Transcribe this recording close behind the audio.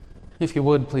If you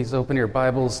would, please open your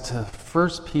Bibles to 1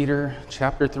 Peter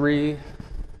chapter 3,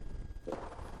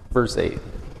 verse 8.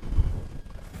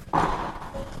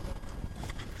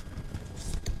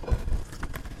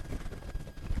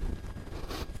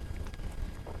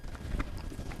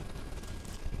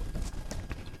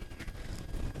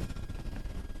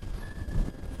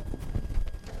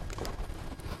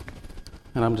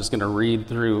 And I'm just going to read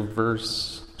through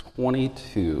verse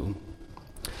 22.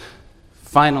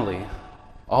 Finally,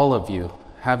 all of you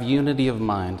have unity of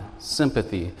mind,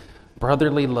 sympathy,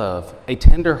 brotherly love, a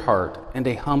tender heart, and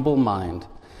a humble mind.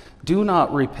 Do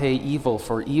not repay evil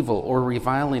for evil or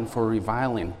reviling for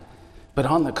reviling, but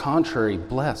on the contrary,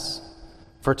 bless.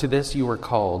 For to this you were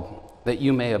called, that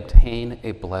you may obtain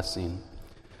a blessing.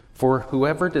 For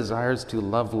whoever desires to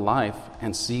love life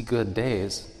and see good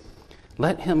days,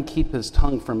 let him keep his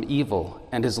tongue from evil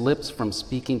and his lips from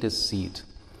speaking deceit.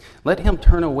 Let him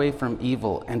turn away from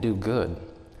evil and do good.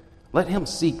 Let him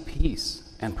seek peace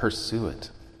and pursue it.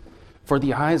 For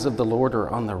the eyes of the Lord are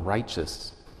on the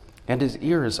righteous, and his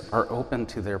ears are open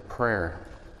to their prayer.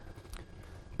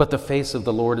 But the face of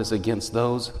the Lord is against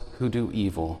those who do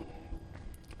evil.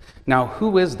 Now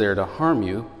who is there to harm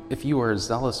you if you are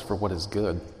zealous for what is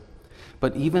good?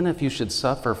 But even if you should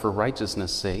suffer for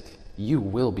righteousness' sake, you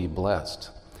will be blessed.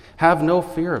 Have no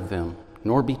fear of them,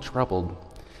 nor be troubled.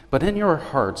 But in your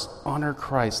hearts honor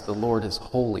Christ the Lord as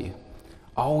holy,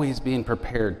 always being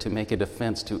prepared to make a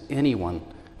defense to anyone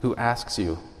who asks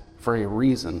you for a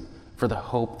reason for the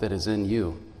hope that is in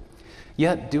you.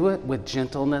 Yet do it with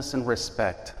gentleness and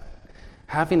respect,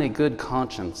 having a good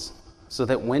conscience, so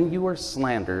that when you are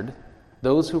slandered,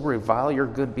 those who revile your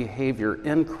good behavior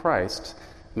in Christ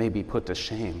may be put to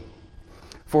shame.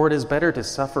 For it is better to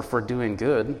suffer for doing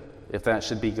good, if that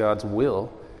should be God's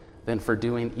will, than for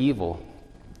doing evil.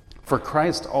 For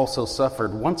Christ also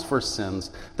suffered once for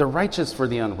sins, the righteous for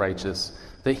the unrighteous,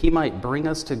 that he might bring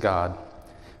us to God,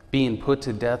 being put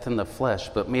to death in the flesh,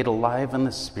 but made alive in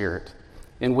the Spirit,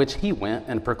 in which he went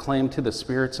and proclaimed to the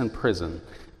spirits in prison,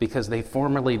 because they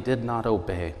formerly did not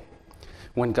obey.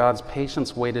 When God's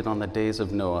patience waited on the days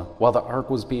of Noah, while the ark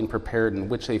was being prepared, in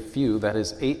which a few, that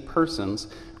is 8 persons,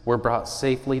 were brought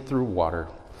safely through water.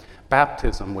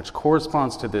 Baptism, which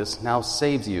corresponds to this, now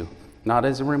saves you, not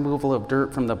as a removal of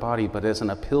dirt from the body, but as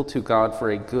an appeal to God for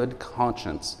a good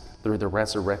conscience through the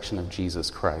resurrection of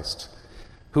Jesus Christ,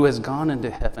 who has gone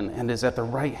into heaven and is at the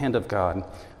right hand of God,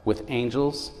 with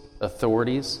angels,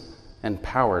 authorities, and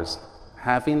powers,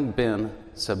 having been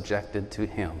subjected to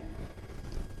him.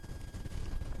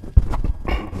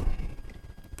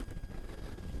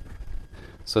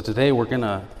 So today we're going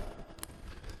to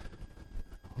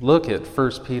look at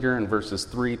 1 Peter in verses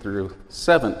 3 through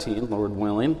 17, Lord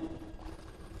willing.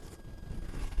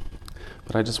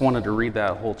 But I just wanted to read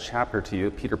that whole chapter to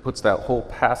you. Peter puts that whole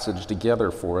passage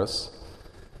together for us.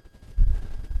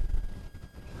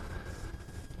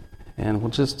 And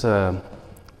we'll just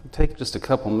take just a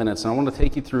couple minutes. And I want to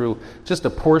take you through just a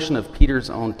portion of Peter's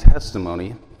own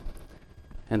testimony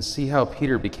and see how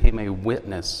Peter became a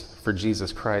witness for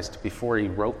Jesus Christ before he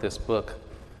wrote this book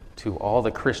to all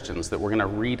the Christians that were going to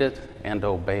read it and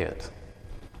obey it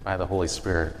by the Holy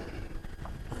Spirit.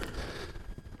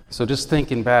 So just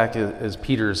thinking back as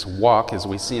Peter's walk, as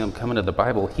we see him come into the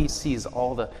Bible, he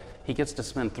gets to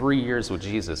spend 3 years with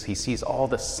Jesus. He sees all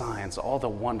the signs, all the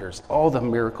wonders, all the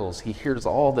miracles. He hears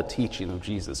all the teaching of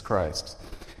Jesus Christ.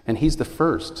 And he's the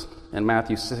first. In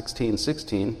Matthew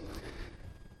 16:16,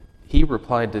 he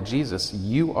replied to Jesus,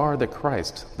 "You are the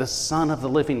Christ, the Son of the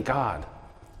living God."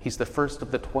 He's the first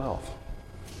of the 12.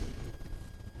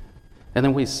 And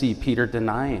then we see Peter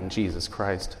denying Jesus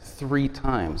Christ 3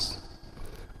 times,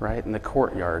 right, in the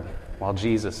courtyard while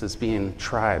Jesus is being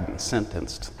tried and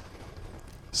sentenced.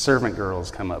 Servant girls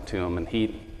come up to him and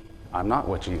I'm not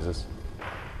with Jesus.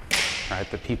 Right,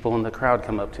 the people in the crowd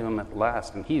come up to him at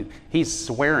last and he's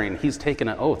swearing, he's taking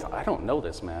an oath. I don't know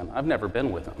this man. I've never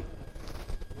been with him.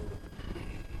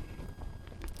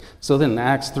 So then in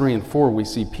Acts 3 and 4, we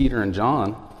see Peter and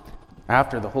John,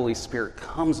 after the Holy Spirit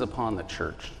comes upon the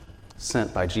church,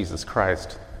 sent by Jesus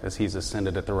Christ as he's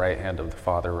ascended at the right hand of the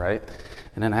Father, right?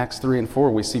 And in Acts 3 and 4,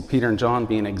 we see Peter and John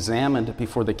being examined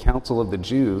before the council of the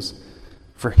Jews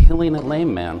for healing a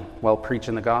lame man while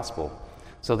preaching the gospel.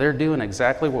 So they're doing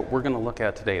exactly what we're going to look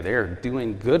at today. They're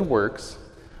doing good works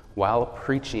while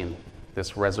preaching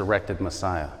this resurrected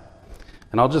Messiah.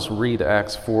 And I'll just read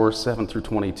Acts 4, 7 through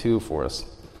 22 for us.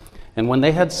 And when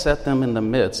they had set them in the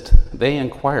midst, they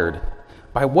inquired,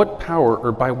 "By what power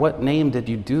or by what name did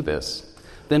you do this?"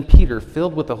 Then Peter,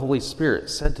 filled with the Holy Spirit,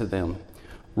 said to them,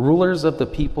 "Rulers of the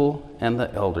people and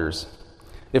the elders,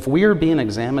 If we are being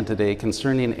examined today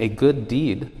concerning a good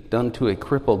deed done to a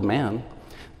crippled man,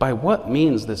 by what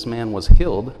means this man was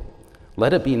healed,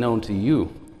 let it be known to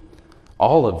you,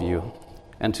 all of you,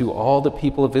 and to all the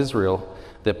people of Israel,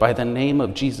 that by the name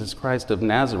of Jesus Christ of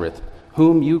Nazareth,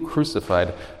 whom you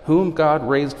crucified, whom God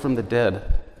raised from the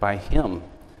dead, by him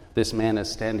this man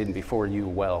is standing before you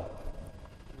well.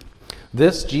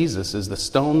 This Jesus is the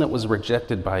stone that was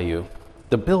rejected by you,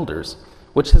 the builders,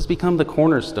 which has become the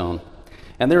cornerstone.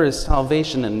 And there is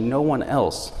salvation in no one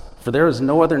else, for there is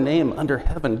no other name under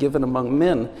heaven given among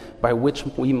men by which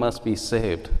we must be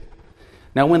saved.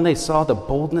 Now when they saw the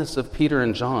boldness of Peter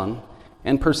and John,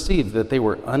 and perceived that they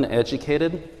were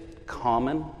uneducated,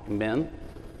 common men,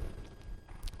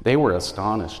 they were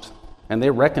astonished, and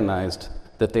they recognized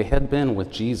that they had been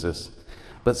with Jesus.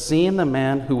 But seeing the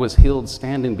man who was healed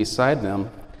standing beside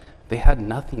them, they had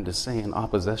nothing to say in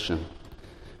opposition.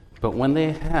 But when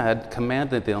they had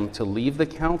commanded them to leave the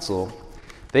council,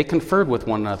 they conferred with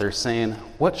one another, saying,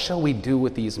 "What shall we do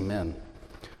with these men?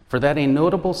 For that a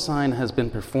notable sign has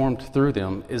been performed through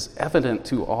them is evident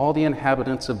to all the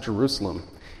inhabitants of Jerusalem,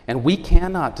 and we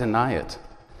cannot deny it.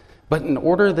 But in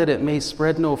order that it may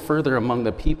spread no further among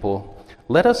the people,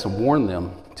 let us warn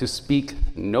them to speak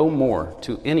no more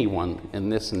to anyone in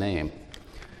this name."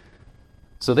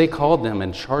 So they called them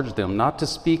and charged them not to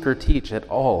speak or teach at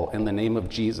all in the name of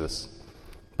Jesus.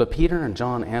 But Peter and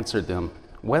John answered them,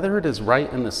 "Whether it is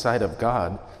right in the sight of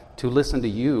God to listen to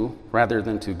you rather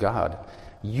than to God,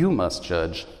 you must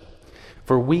judge.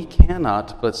 For we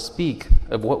cannot but speak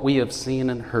of what we have seen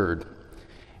and heard."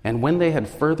 And when they had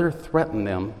further threatened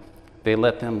them, they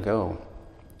let them go,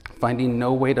 finding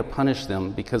no way to punish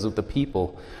them because of the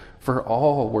people, for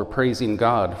all were praising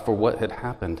God for what had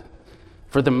happened.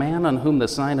 For the man on whom the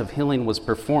sign of healing was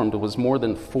performed was more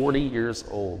than 40 years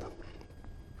old.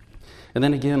 And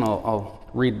then again, I'll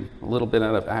read a little bit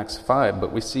out of Acts 5,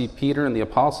 but we see Peter and the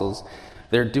apostles,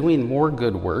 they're doing more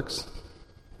good works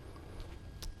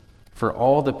for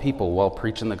all the people while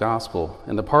preaching the gospel.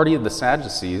 And the party of the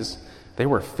Sadducees, they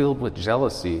were filled with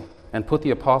jealousy and put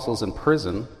the apostles in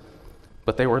prison,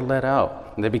 but they were let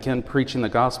out. And they began preaching the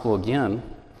gospel again.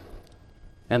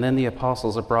 And then the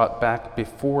apostles are brought back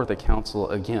before the council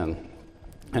again.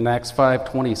 In Acts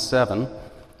 5:27,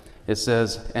 it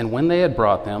says, "And when they had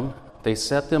brought them, they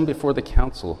set them before the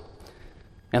council.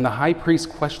 And the high priest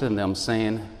questioned them,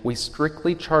 saying, 'We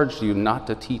strictly charged you not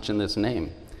to teach in this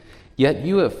name. Yet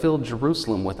you have filled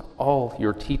Jerusalem with all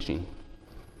your teaching.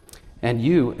 And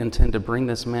you intend to bring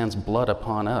this man's blood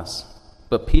upon us.'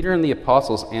 But Peter and the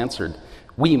apostles answered,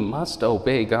 'We must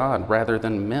obey God rather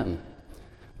than men.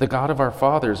 The God of our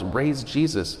fathers raised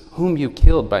Jesus, whom you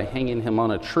killed by hanging him on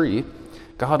a tree.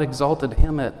 God exalted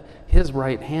him at his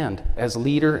right hand as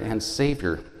leader and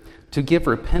Savior, to give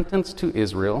repentance to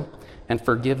Israel and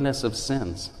forgiveness of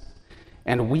sins.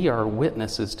 And we are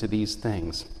witnesses to these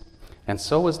things. And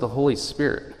so is the Holy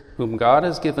Spirit, whom God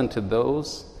has given to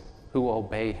those who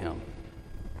obey him.'"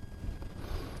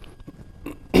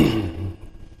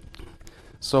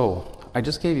 So, I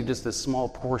just gave you just this small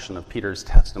portion of Peter's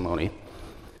testimony.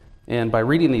 And by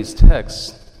reading these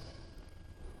texts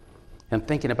and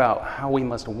thinking about how we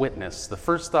must witness, the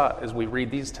first thought as we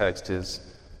read these texts is,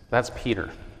 that's Peter,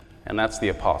 and that's the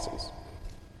apostles.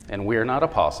 And we are not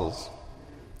apostles,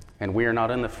 and we are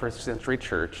not in the first century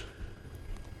church,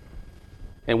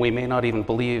 and we may not even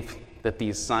believe that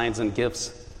these signs and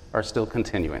gifts are still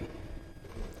continuing.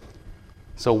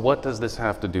 So what does this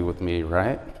have to do with me,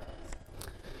 right?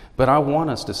 But I want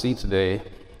us to see today,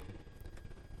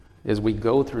 as we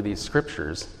go through these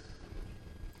scriptures,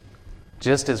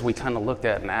 just as we kind of looked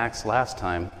at in Acts last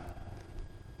time,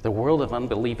 the world of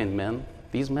unbelieving men,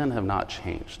 these men have not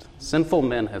changed. Sinful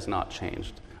men has not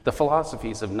changed. The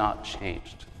philosophies have not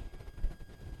changed.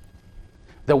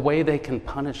 The way they can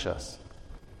punish us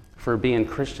for being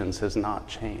Christians has not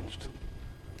changed.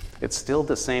 It's still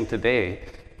the same today,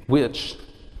 which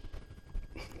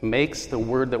makes the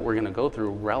word that we're going to go through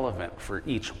relevant for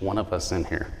each one of us in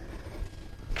here.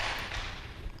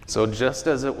 So just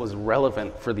as it was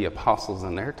relevant for the apostles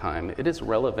in their time, it is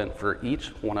relevant for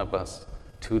each one of us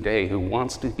today who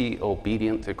wants to be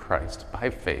obedient to Christ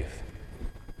by faith.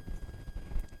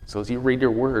 So as you read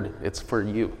your word, it's for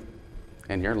you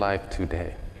and your life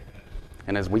today.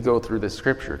 And as we go through this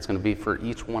scripture, it's going to be for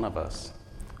each one of us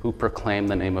who proclaim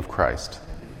the name of Christ.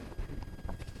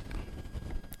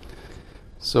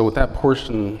 So with that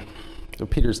portion of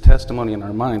Peter's testimony in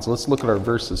our minds, let's look at our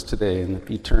verses today. And if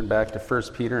you turn back to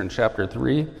 1 Peter in chapter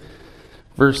 3,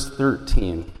 verse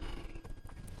 13,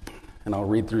 and I'll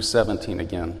read through 17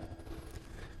 again.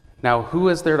 "Now who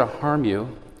is there to harm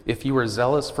you if you are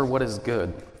zealous for what is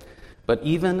good? But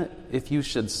even if you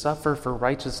should suffer for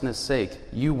righteousness' sake,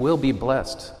 you will be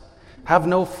blessed. Have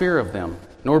no fear of them,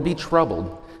 nor be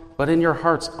troubled, but in your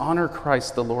hearts honor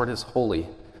Christ the Lord as holy,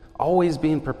 always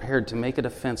being prepared to make a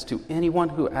defense to anyone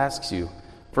who asks you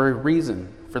for a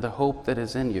reason for the hope that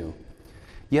is in you.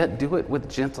 Yet do it with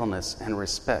gentleness and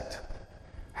respect,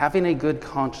 having a good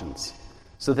conscience,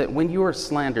 so that when you are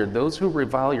slandered, those who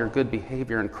revile your good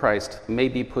behavior in Christ may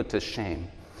be put to shame.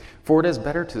 For it is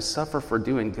better to suffer for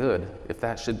doing good, if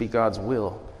that should be God's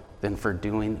will, than for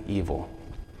doing evil.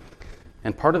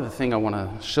 And part of the thing I want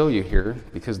to show you here,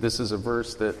 because this is a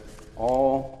verse that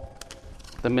all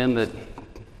the men that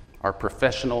are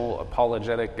professional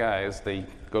apologetic guys, they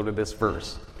go to this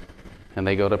verse. And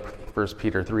they go to 1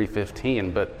 Peter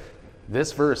 3:15. But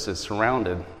this verse is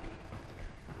surrounded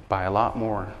by a lot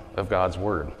more of God's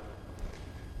word.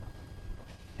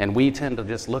 And we tend to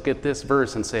just look at this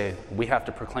verse and say, we have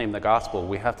to proclaim the gospel,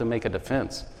 we have to make a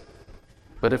defense.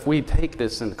 But if we take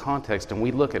this in context and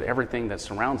we look at everything that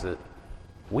surrounds it,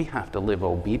 we have to live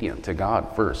obedient to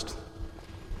God first.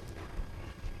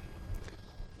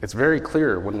 It's very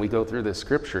clear when we go through this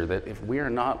scripture that if we are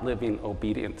not living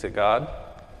obedient to God,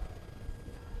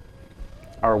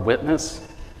 our witness,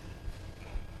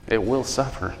 it will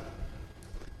suffer.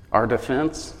 Our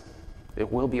defense,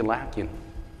 it will be lacking.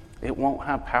 It won't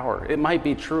have power. It might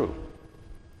be true,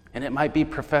 and it might be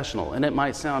professional, and it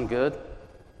might sound good,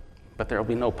 but there will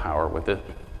be no power with it.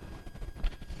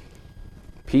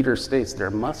 Peter states there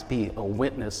must be a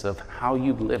witness of how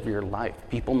you live your life.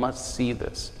 People must see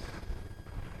this.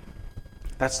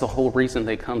 That's the whole reason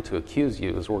they come to accuse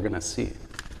you, as we're going to see.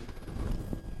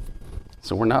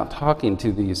 So we're not talking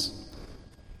to these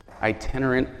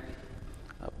itinerant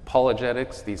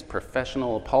apologetics, these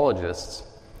professional apologists,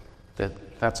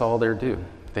 that's all they're due.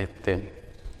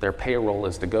 Their payroll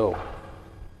is to go.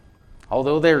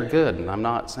 Although they're good, and I'm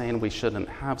not saying we shouldn't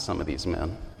have some of these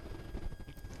men,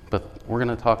 but we're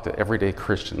going to talk to everyday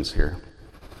Christians here.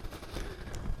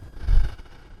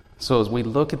 So as we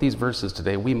look at these verses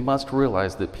today, we must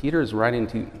realize that Peter is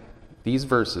writing these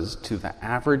verses to the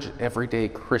average everyday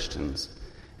Christians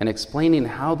and explaining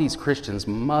how these Christians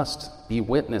must be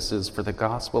witnesses for the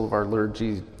gospel of our Lord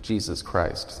Jesus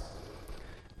Christ.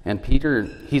 And Peter,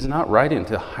 he's not writing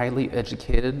to highly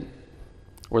educated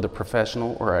or the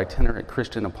professional or itinerant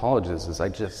Christian apologists, as I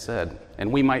just said.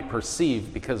 And we might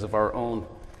perceive because of our own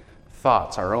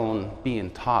thoughts, our own being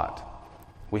taught.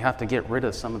 We have to get rid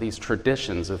of some of these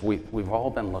traditions. If we've all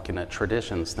been looking at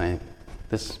traditions saying,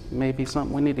 this may be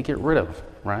something we need to get rid of,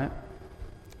 right?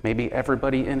 Maybe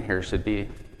everybody in here should be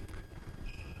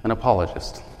an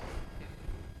apologist.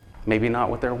 Maybe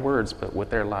not with their words, but with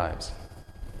their lives.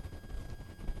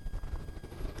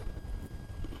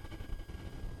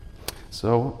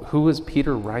 So, who is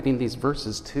Peter writing these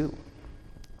verses to?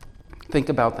 Think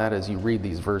about that as you read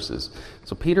these verses.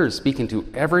 So, Peter is speaking to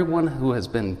everyone who has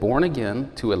been born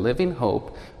again to a living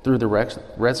hope through the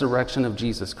resurrection of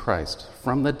Jesus Christ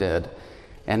from the dead,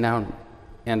 and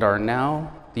are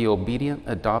now the obedient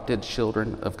adopted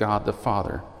children of God the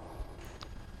Father.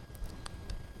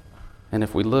 And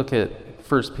if we look at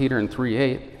 1 Peter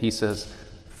 3:8, he says,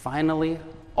 finally,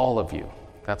 all of you.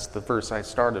 That's the verse I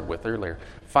started with earlier.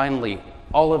 Finally,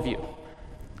 all of you,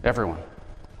 everyone,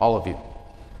 all of you.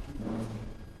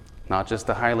 Not just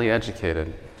the highly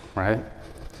educated, right?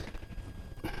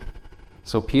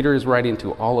 So Peter is writing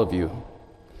to all of you.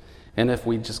 And if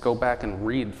we just go back and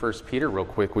read 1 Peter real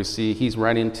quick, we see he's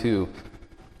writing to,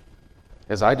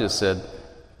 as I just said,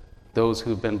 those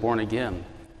who've been born again,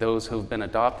 those who've been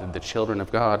adopted, the children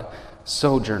of God,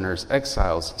 sojourners,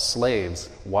 exiles, slaves,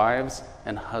 wives,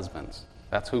 and husbands.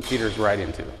 That's who Peter's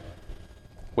writing to,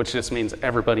 which just means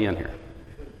everybody in here.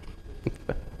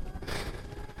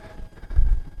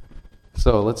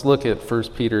 So let's look at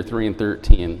 1 Peter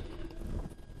 3:13.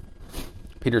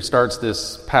 Peter starts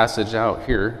this passage out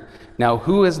here. Now,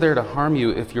 who is there to harm you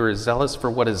if you are zealous for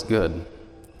what is good?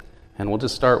 And we'll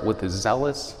just start with the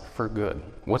zealous for good.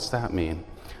 What's that mean?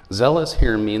 Zealous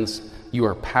here means you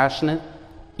are passionate,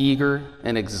 eager,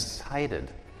 and excited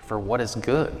for what is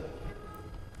good.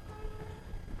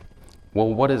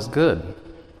 Well, what is good?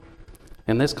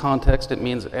 In this context, it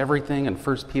means everything in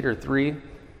 1 Peter 3,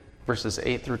 verses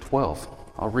 8 through 12.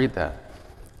 I'll read that.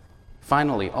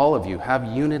 Finally, all of you have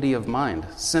unity of mind,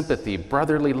 sympathy,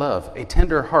 brotherly love, a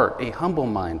tender heart, a humble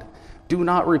mind. Do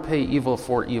not repay evil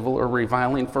for evil or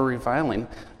reviling for reviling,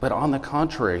 but on the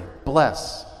contrary,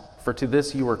 bless, for to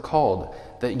this you are called,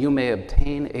 that you may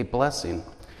obtain a blessing.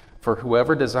 For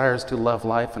whoever desires to love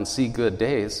life and see good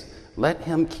days, let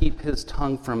him keep his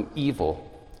tongue from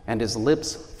evil and his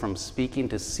lips from speaking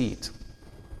deceit.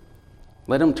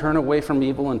 Let him turn away from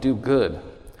evil and do good.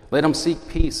 Let him seek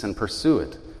peace and pursue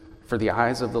it. For the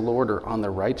eyes of the Lord are on the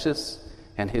righteous,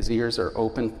 and his ears are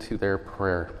open to their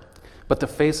prayer. But the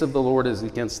face of the Lord is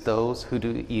against those who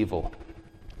do evil.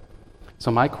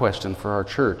 So my question for our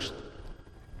church,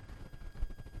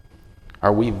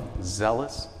 are we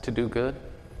zealous to do good?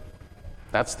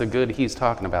 That's the good he's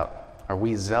talking about. Are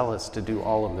we zealous to do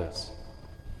all of this?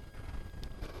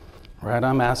 Right,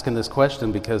 I'm asking this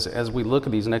question because as we look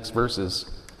at these next verses,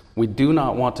 we do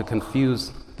not want to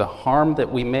confuse the harm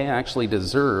that we may actually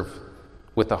deserve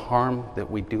with the harm that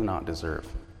we do not deserve.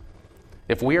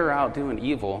 If we are out doing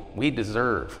evil, we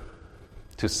deserve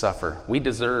to suffer. We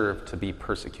deserve to be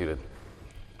persecuted.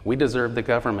 We deserve the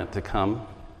government to come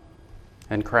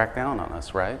and crack down on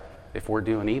us, right? If we're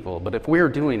doing evil. But if we're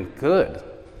doing good,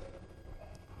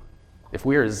 if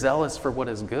we are zealous for what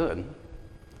is good,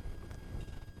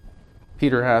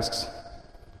 Peter asks,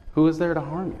 who is there to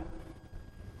harm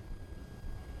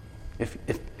you?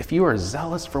 If you are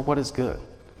zealous for what is good.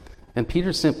 And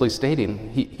Peter's simply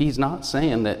stating, he's not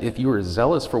saying that if you are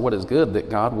zealous for what is good, that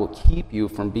God will keep you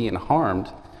from being harmed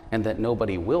and that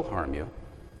nobody will harm you.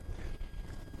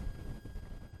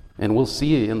 And we'll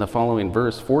see in the following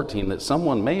verse 14 that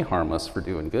someone may harm us for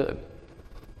doing good.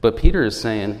 But Peter is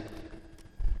saying,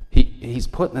 he's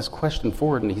putting this question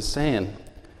forward and he's saying,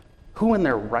 who in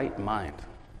their right mind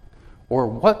or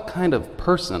what kind of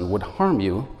person would harm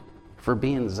you for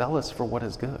being zealous for what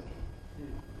is good?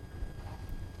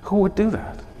 Who would do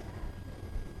that?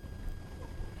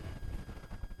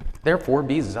 Therefore,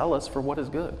 be zealous for what is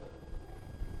good.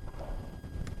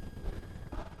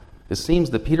 It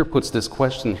seems that Peter puts this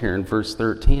question here in verse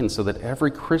 13 so that every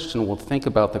Christian will think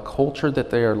about the culture that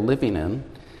they are living in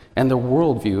and the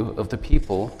worldview of the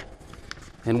people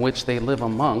in which they live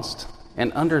amongst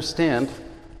and understand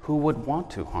who would want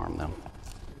to harm them.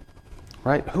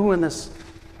 Right? Who in this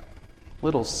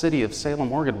little city of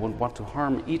Salem, Oregon would want to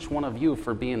harm each one of you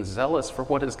for being zealous for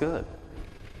what is good?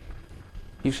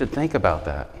 You should think about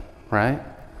that, right?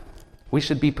 We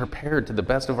should be prepared to the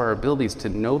best of our abilities to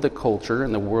know the culture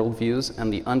and the worldviews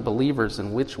and the unbelievers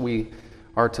in which we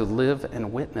are to live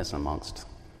and witness amongst.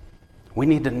 We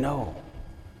need to know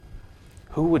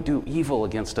who would do evil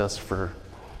against us for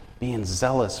being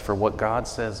zealous for what God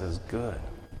says is good.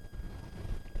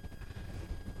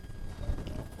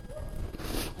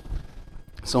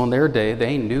 So in their day,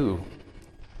 they knew.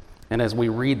 And as we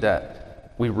read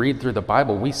through the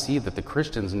Bible, we see that the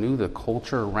Christians knew the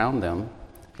culture around them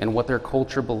and what their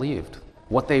culture believed,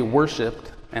 what they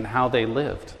worshiped, and how they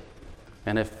lived.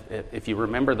 And if you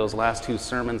remember those last two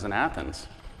sermons in Athens,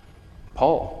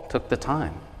 Paul took the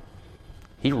time.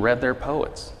 He read their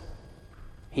poets.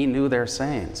 He knew their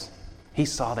sayings. He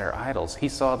saw their idols. He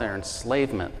saw their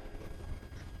enslavement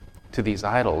to these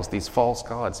idols, these false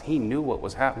gods. He knew what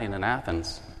was happening in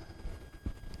Athens.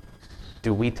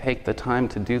 Do we take the time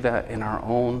to do that in our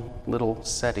own little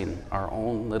setting, our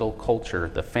own little culture,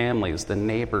 the families, the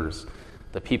neighbors,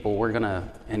 the people we're going to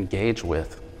engage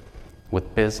with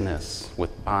business,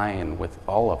 with buying, with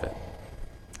all of it?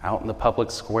 Out in the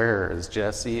public square as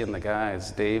Jesse and the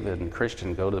guys, David and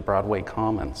Christian, go to the Broadway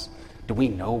Commons. Do we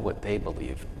know what they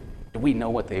believe? Do we know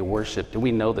what they worship? Do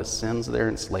we know the sins they're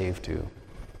enslaved to?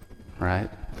 Right?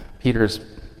 Peter's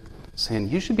saying,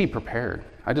 you should be prepared.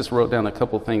 I just wrote down a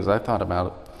couple things I thought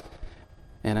about.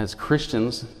 And as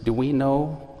Christians, do we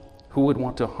know who would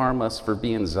want to harm us for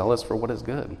being zealous for what is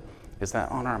good? Is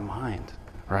that on our mind?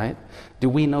 Right? Do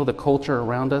we know the culture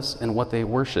around us and what they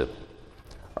worship?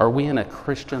 Are we in a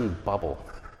Christian bubble?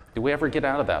 Do we ever get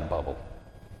out of that bubble?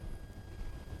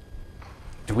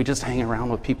 Do we just hang around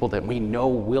with people that we know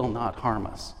will not harm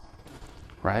us?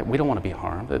 Right? We don't want to be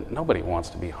harmed. Nobody wants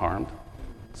to be harmed.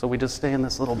 So we just stay in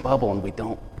this little bubble and we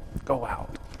don't go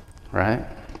out. Right?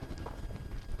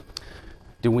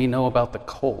 Do we know about the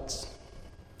cults?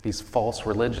 These false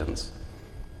religions.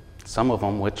 Some of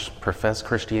them which profess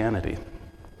Christianity.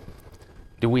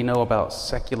 Do we know about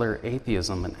secular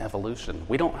atheism and evolution?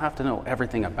 We don't have to know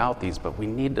everything about these, but we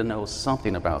need to know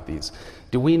something about these.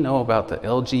 Do we know about the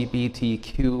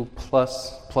LGBTQ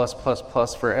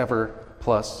plus forever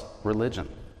plus religion?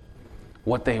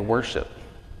 What they worship?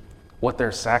 What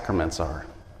their sacraments are?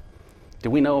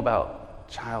 Do we know about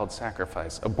child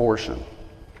sacrifice, abortion?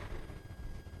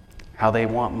 How they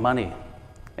want money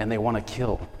and they want to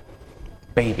kill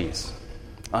babies?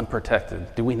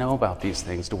 Unprotected. Do we know about these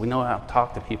things? Do we know how to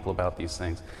talk to people about these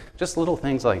things? Just little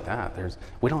things like that.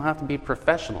 We don't have to be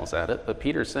professionals at it, but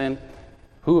Peter's saying,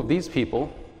 who of these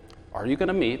people are you going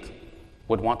to meet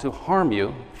would want to harm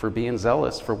you for being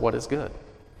zealous for what is good?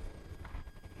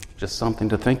 Just something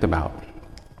to think about.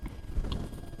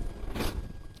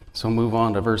 So move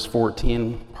on to verse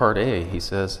 14, part A. He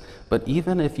says, "But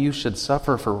even if you should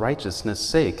suffer for righteousness'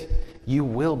 sake, you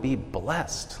will be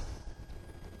blessed."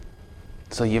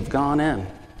 So you've gone in.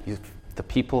 The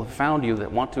people have found you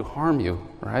that want to harm you,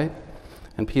 right?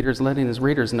 And Peter's letting his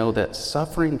readers know that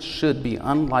suffering should be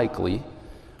unlikely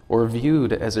or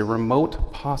viewed as a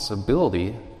remote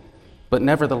possibility, but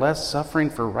nevertheless,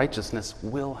 suffering for righteousness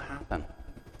will happen.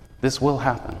 This will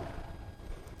happen.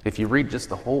 If you read just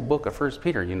the whole book of 1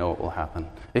 Peter, you know it will happen.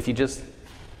 If you just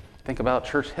think about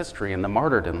church history and the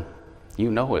martyrdom,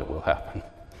 you know it will happen.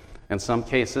 In some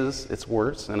cases, it's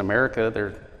worse. In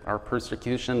America, our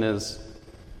persecution is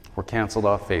we're canceled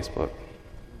off Facebook.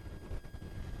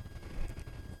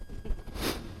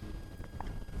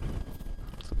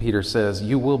 So Peter says,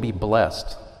 you will be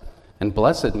blessed. And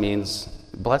blessed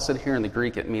here in the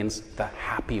Greek, it means the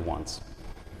happy ones.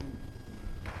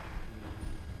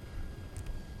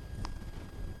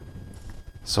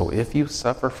 So if you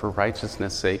suffer for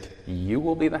righteousness' sake, you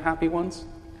will be the happy ones?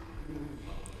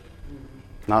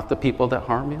 Not the people that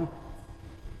harm you?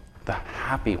 The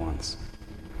happy ones.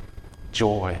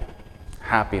 Joy,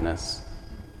 happiness,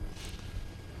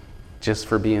 just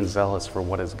for being zealous for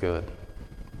what is good.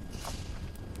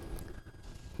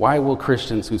 Why will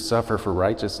Christians who suffer for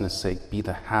righteousness' sake be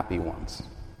the happy ones?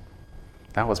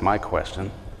 That was my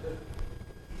question.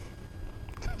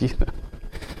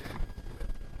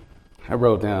 I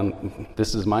wrote down,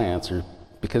 this is my answer,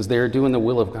 because they are doing the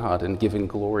will of God and giving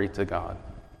glory to God.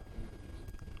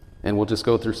 And we'll just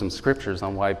go through some scriptures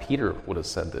on why Peter would have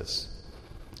said this.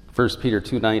 1 Peter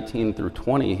 2:19 through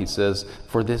 20, he says,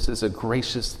 "For this is a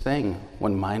gracious thing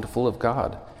when mindful of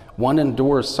God. One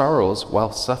endures sorrows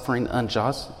while suffering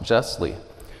unjustly.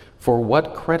 For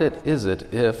what credit is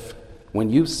it if, when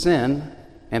you sin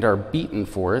and are beaten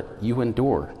for it, you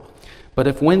endure? But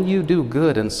if when you do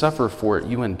good and suffer for it,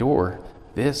 you endure,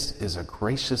 this is a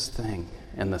gracious thing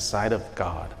in the sight of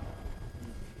God."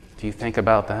 Do you think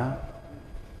about that?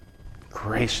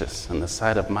 Gracious in the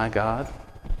sight of my God,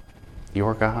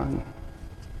 your God.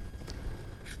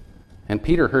 And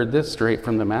Peter heard this straight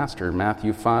from the Master,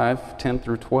 Matthew 5:10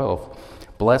 through 12.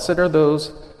 "Blessed are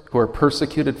those who are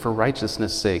persecuted for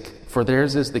righteousness' sake, for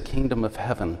theirs is the kingdom of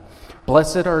heaven.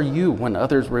 Blessed are you when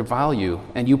others revile you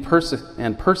and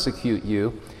persecute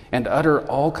you and utter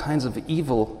all kinds of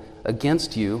evil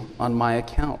against you on my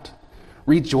account.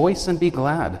 Rejoice and be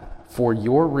glad, for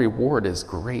your reward is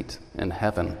great in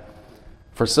heaven.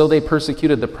 For so they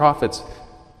persecuted the prophets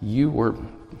who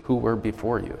were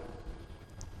before you."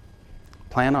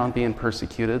 Plan on being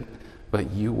persecuted,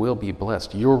 but you will be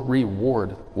blessed. Your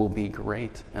reward will be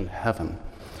great in heaven.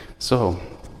 So,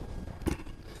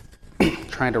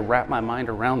 trying to wrap my mind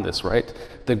around this, right?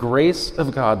 The grace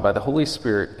of God by the Holy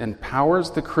Spirit empowers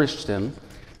the Christian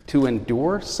to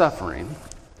endure suffering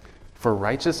for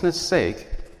righteousness' sake,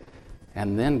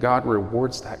 and then God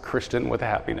rewards that Christian with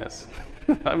happiness.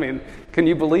 I mean, can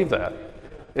you believe that?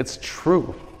 It's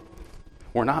true.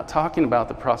 We're not talking about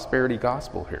the prosperity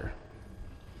gospel here.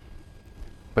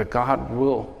 But God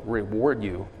will reward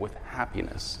you with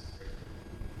happiness.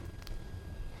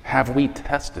 Have we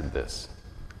tested this?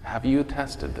 Have you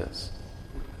tested this?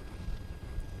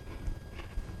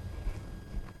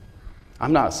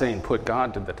 I'm not saying put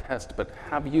God to the test, but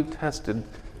have you tested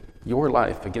your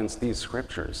life against these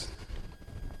scriptures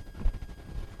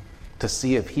to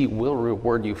see if He will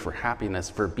reward you for happiness,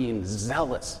 for being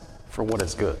zealous for what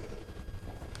is good?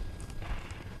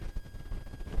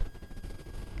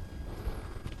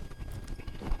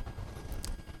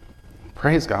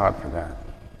 Praise God for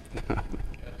that.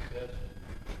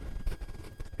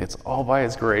 It's all by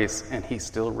His grace, and He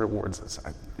still rewards us.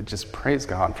 Just praise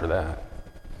God for that.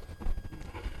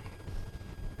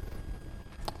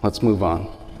 Let's move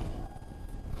on.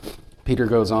 Peter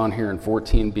goes on here in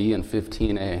 14b and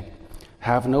 15a.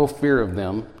 "Have no fear of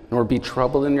them, nor be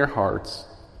troubled in your hearts.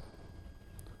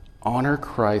 Honor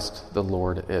Christ the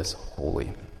Lord as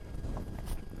holy."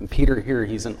 And Peter here,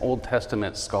 he's an Old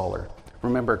Testament scholar.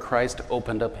 Remember, Christ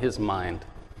opened up his mind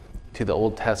to the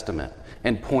Old Testament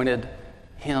and pointed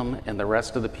him and the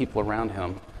rest of the people around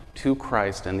him to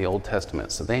Christ in the Old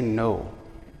Testament. So they know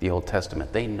the Old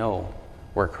Testament. They know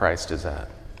where Christ is at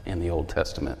in the Old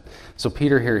Testament. So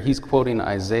Peter here, he's quoting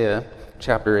Isaiah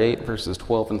chapter 8, verses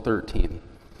 12 and 13.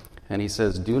 And he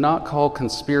says, "Do not call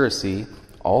conspiracy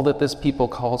all that this people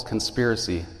calls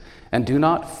conspiracy, and do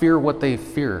not fear what they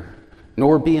fear,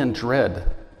 nor be in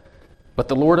dread. But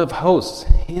the Lord of hosts,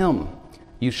 Him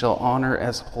you shall honor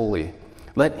as holy.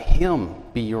 Let Him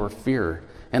be your fear,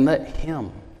 and let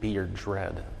Him be your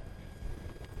dread."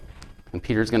 And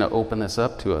Peter's going to open this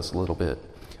up to us a little bit.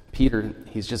 Peter,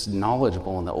 he's just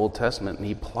knowledgeable in the Old Testament, and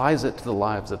he applies it to the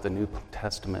lives of the New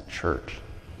Testament church.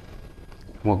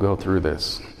 We'll go through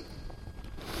this.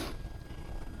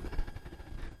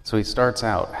 So he starts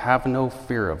out, have no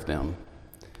fear of them.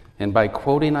 And by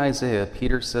quoting Isaiah,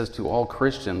 Peter says to all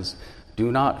Christians,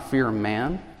 do not fear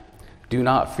man, do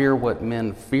not fear what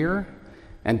men fear,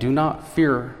 and do not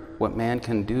fear what man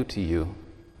can do to you.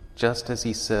 Just as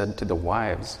he said to the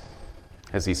wives,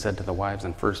 as he said to the wives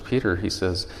in 1 Peter, he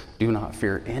says, do not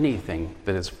fear anything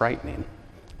that is frightening.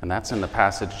 And that's in the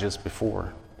passage just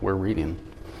before we're reading.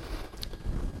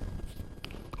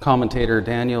 Commentator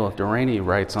Daniel Durrani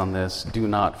writes on this, do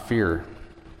not fear.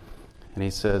 And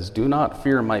he says, do not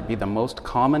fear might be the most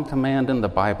common command in the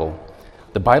Bible.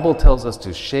 The Bible tells us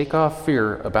to shake off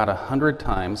fear about 100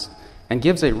 times and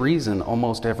gives a reason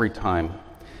almost every time.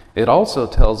 It also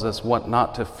tells us what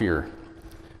not to fear.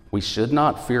 We should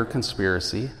not fear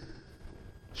conspiracy,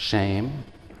 shame,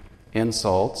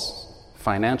 insults,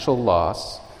 financial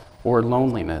loss, or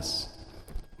loneliness.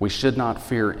 We should not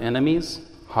fear enemies,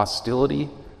 hostility,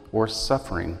 or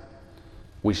suffering.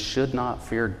 We should not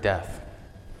fear death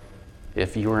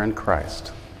if you are in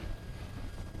Christ.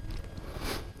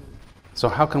 So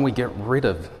how can we get rid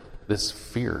of this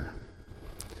fear?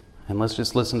 And let's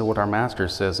just listen to what our Master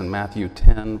says in Matthew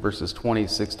 10, verses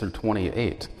 26 through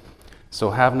 28.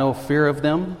 So have no fear of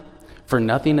them, for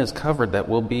nothing is covered that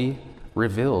will be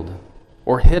revealed,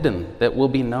 or hidden that will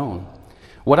be known.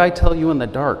 What I tell you in the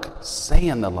dark, say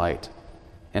in the light,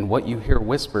 and what you hear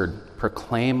whispered,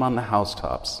 proclaim on the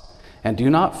housetops. And do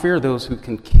not fear those who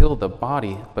can kill the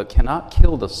body, but cannot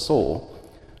kill the soul.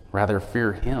 Rather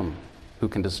fear him who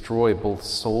can destroy both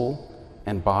soul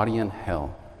and body in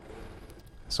hell.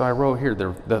 So I wrote here,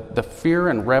 the fear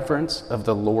and reverence of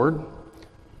the Lord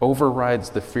overrides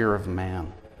the fear of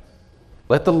man.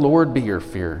 Let the Lord be your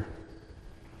fear.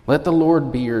 Let the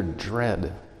Lord be your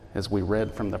dread, as we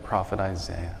read from the prophet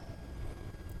Isaiah.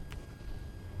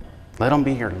 Let him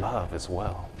be your love as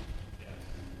well.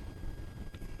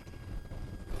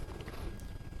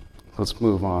 Let's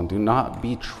move on. Do not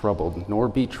be troubled, nor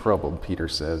be troubled, Peter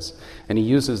says. And he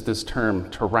uses this term,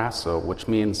 tarasso, which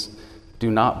means do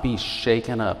not be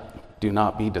shaken up, do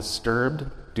not be disturbed,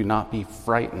 do not be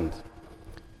frightened.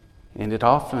 And it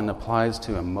often applies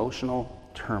to emotional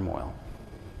turmoil.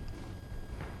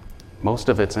 Most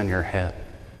of it's in your head.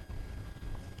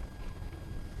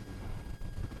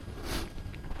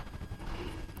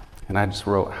 And I just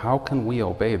wrote, how can we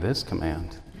obey this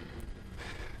command?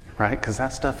 Right? Because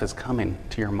that stuff is coming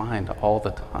to your mind all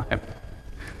the time.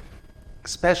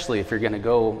 Especially if you're going to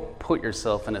go put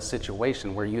yourself in a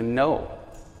situation where you know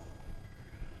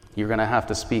you're going to have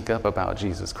to speak up about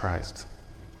Jesus Christ.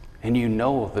 And you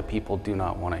know the people do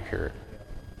not want to hear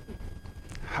it.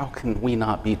 How can we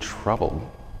not be troubled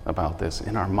about this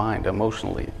in our mind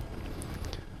emotionally?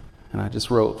 And I just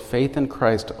wrote, faith in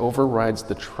Christ overrides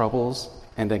the troubles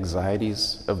and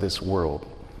anxieties of this world.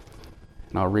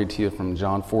 And I'll read to you from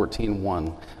John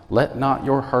 14:1. Let not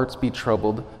your hearts be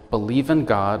troubled. Believe in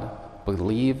God.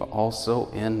 Believe also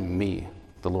in me,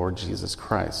 the Lord Jesus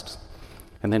Christ.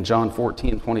 And then John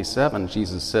 14:27,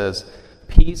 Jesus says,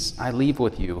 peace I leave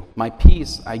with you. My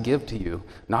peace I give to you.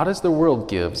 Not as the world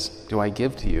gives, do I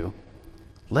give to you.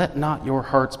 Let not your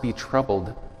hearts be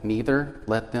troubled, neither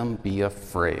let them be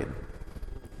afraid.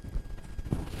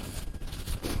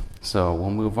 So we'll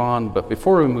move on. But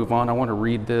before we move on, I want to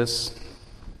read this.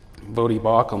 Bodhi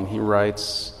Baucham, he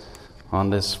writes on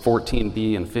this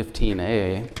 14b and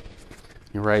 15a,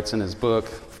 he writes in his book,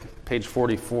 page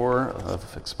 44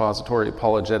 of Expository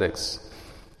Apologetics,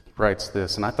 he writes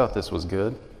this, and I thought this was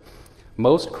good.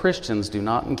 Most Christians do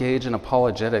not engage in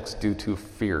apologetics due to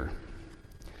fear.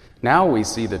 Now we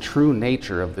see the true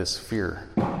nature of this fear.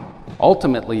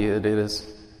 Ultimately, it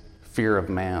is fear of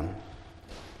man.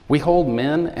 We hold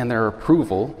men and their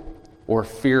approval, or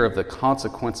fear of the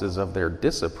consequences of their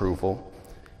disapproval,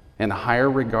 in higher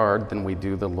regard than we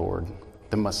do the Lord,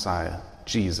 the Messiah,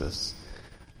 Jesus.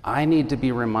 I need to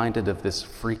be reminded of this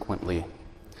frequently.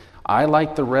 I,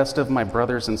 like the rest of my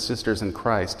brothers and sisters in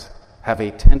Christ, have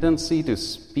a tendency to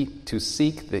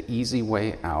seek the easy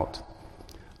way out.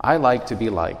 I like to be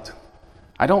liked.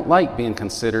 I don't like being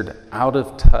considered out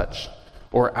of touch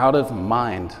or out of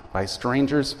mind by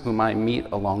strangers whom I meet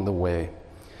along the way.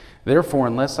 Therefore,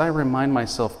 unless I remind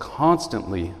myself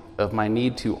constantly of my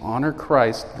need to honor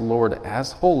Christ the Lord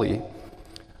as holy,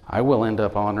 I will end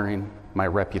up honoring my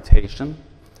reputation,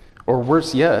 or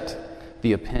worse yet,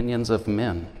 the opinions of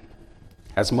men,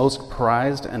 as most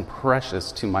prized and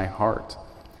precious to my heart.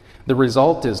 The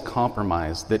result is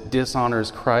compromise that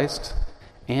dishonors Christ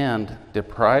and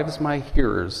deprives my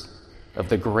hearers of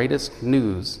the greatest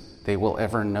news they will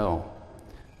ever know.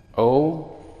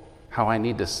 Oh, how I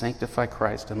need to sanctify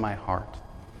Christ in my heart.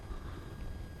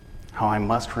 How I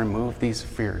must remove these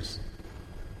fears.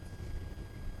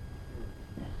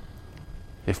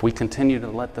 If we continue to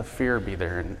let the fear be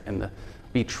there and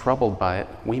be troubled by it,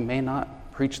 we may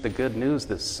not preach the good news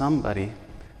that somebody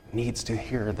needs to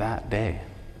hear that day.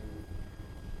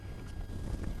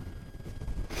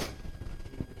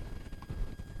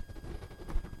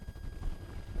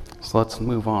 So let's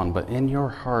move on. But in your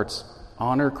hearts,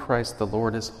 honor Christ the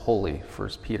Lord as holy, 1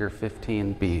 Peter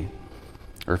 15b,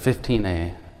 or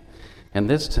 15a. And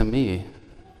this to me,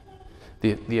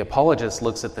 the apologist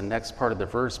looks at the next part of the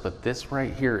verse, but this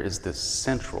right here is the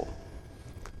central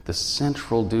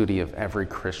duty of every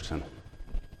Christian.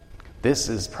 This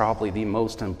is probably the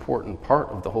most important part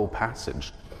of the whole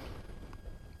passage.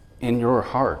 In your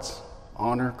hearts,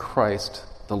 honor Christ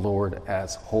the Lord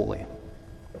as holy.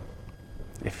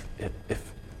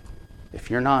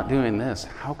 If you're not doing this,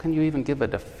 how can you even give a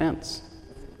defense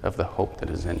of the hope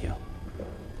that is in you?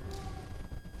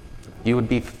 You would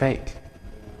be fake.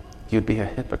 You'd be a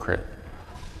hypocrite.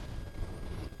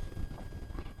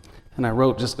 And I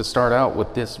wrote just to start out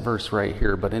with this verse right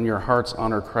here, but in your hearts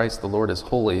honor Christ the Lord as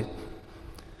holy.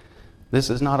 This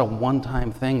is not a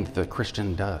one-time thing that the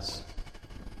Christian does.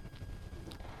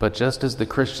 But just as the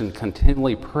Christian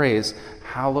continually prays,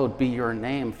 hallowed be your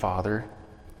name, Father,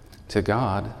 to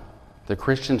God, the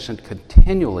Christian should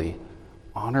continually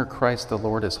honor Christ the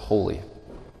Lord as holy.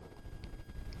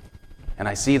 And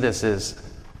I see this as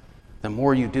the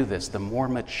more you do this, the more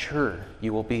mature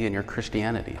you will be in your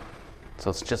Christianity.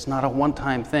 So it's just not a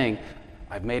one-time thing.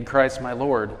 I've made Christ my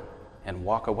Lord and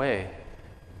walk away.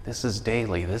 This is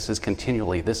daily. This is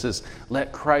continually. This is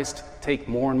let Christ take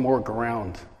more and more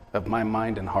ground of my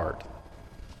mind and heart.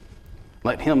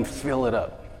 Let him fill it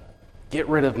up. Get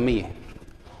rid of me.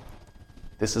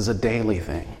 This is a daily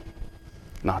thing,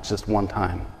 not just one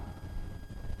time.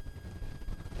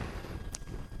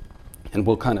 And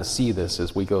we'll kind of see this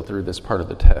as we go through this part of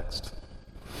the text.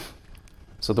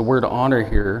 So the word honor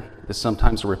here is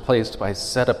sometimes replaced by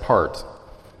set apart,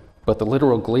 but the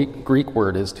literal Greek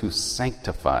word is to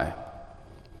sanctify.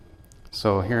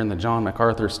 So here in the John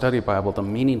MacArthur Study Bible, the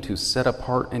meaning to set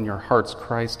apart in your hearts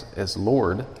Christ as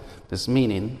Lord, this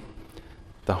meaning,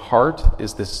 the heart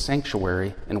is this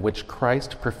sanctuary in which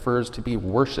Christ prefers to be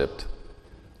worshipped.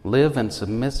 Live in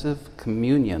submissive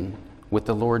communion with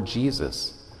the Lord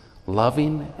Jesus,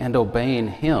 loving and obeying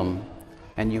him,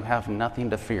 and you have nothing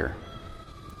to fear.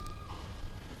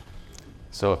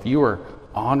 So if you are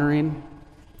honoring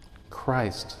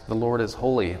Christ, the Lord is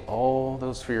holy, all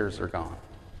those fears are gone.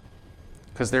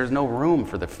 Because there's no room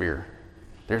for the fear.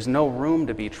 There's no room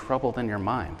to be troubled in your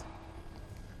mind.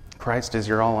 Christ is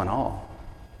your all in all.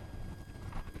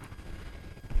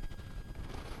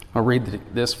 I'll read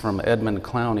this from Edmund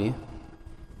Clowney.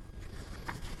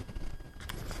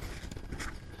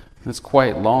 It's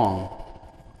quite long,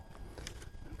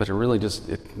 but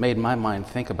it made my mind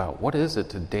think about what is it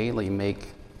to daily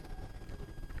make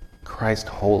Christ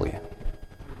holy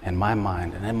in my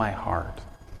mind and in my heart,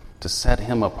 to set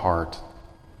him apart.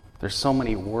 There's so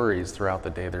many worries throughout the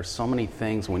day. There's so many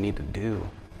things we need to do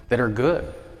that are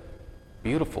good,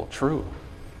 beautiful, true.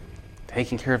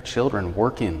 Taking care of children,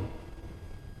 working,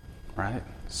 right?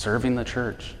 Serving the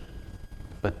church,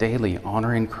 but daily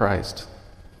honoring Christ.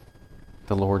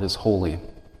 The Lord is holy.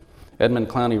 Edmund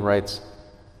Clowney writes,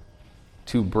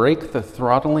 to break the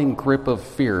throttling grip of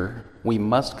fear, we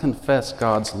must confess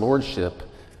God's lordship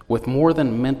with more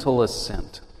than mental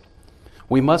assent.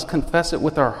 We must confess it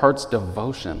with our heart's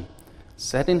devotion.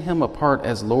 Setting him apart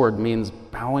as Lord means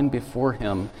bowing before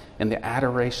him in the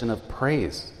adoration of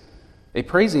praise. A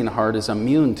praising heart is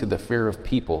immune to the fear of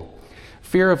people.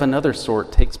 Fear of another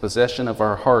sort takes possession of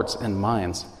our hearts and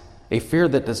minds, a fear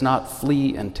that does not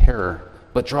flee in terror,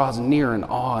 but draws near in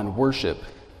awe and worship.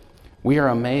 We are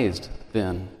amazed,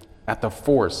 then, at the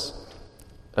force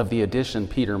of the addition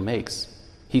Peter makes.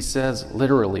 He says,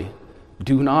 literally,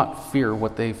 do not fear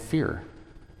what they fear,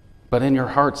 but in your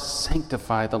hearts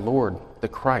sanctify the Lord, the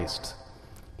Christ.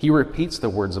 He repeats the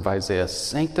words of Isaiah,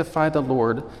 sanctify the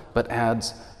Lord, but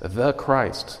adds, the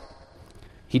Christ.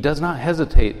 He does not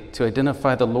hesitate to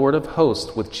identify the Lord of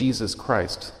hosts with Jesus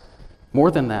Christ.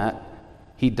 More than that,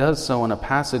 he does so in a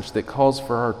passage that calls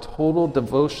for our total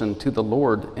devotion to the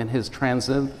Lord and his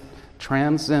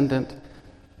transcendent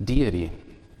deity.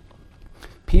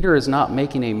 Peter is not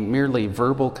making a merely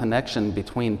verbal connection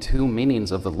between two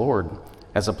meanings of the Lord,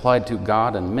 as applied to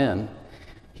God and men.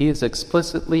 He is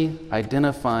explicitly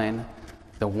identifying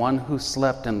the one who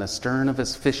slept in the stern of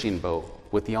his fishing boat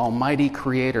with the almighty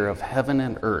creator of heaven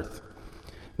and earth.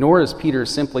 Nor is Peter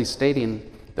simply stating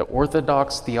the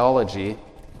orthodox theology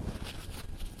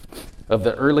of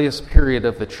the earliest period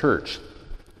of the church.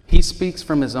 He speaks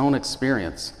from his own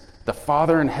experience. The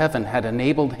Father in heaven had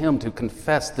enabled him to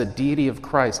confess the deity of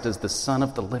Christ as the Son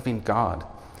of the living God.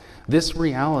 This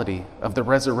reality of the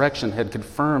resurrection had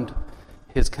confirmed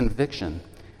his conviction.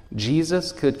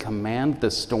 Jesus could command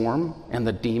the storm and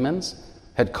the demons,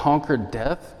 had conquered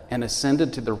death and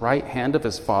ascended to the right hand of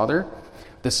his Father.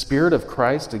 The Spirit of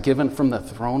Christ, given from the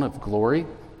throne of glory,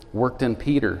 worked in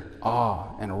Peter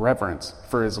awe and reverence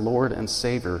for his Lord and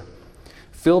Savior.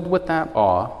 Filled with that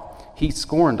awe, he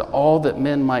scorned all that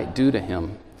men might do to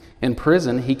him. In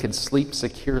prison, he could sleep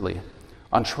securely.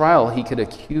 On trial, he could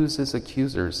accuse his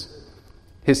accusers.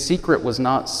 His secret was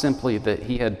not simply that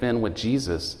he had been with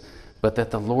Jesus, but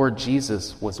that the Lord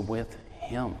Jesus was with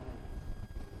him.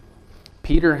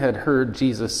 Peter had heard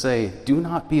Jesus say, "Do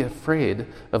not be afraid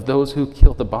of those who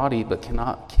kill the body but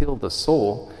cannot kill the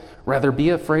soul. Rather, be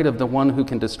afraid of the one who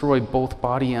can destroy both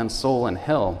body and soul in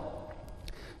hell."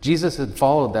 Jesus had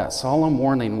followed that solemn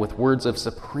warning with words of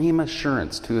supreme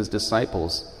assurance to his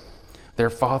disciples.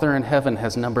 Their Father in heaven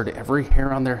has numbered every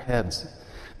hair on their heads.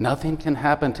 Nothing can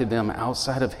happen to them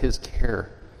outside of his care.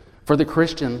 For the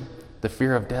Christian, the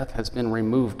fear of death has been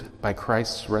removed by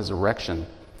Christ's resurrection.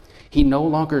 He no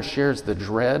longer shares the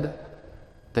dread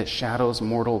that shadows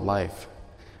mortal life.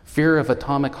 Fear of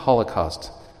atomic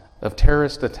holocaust, of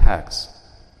terrorist attacks,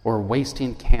 or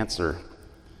wasting cancer.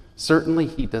 Certainly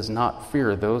he does not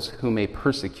fear those who may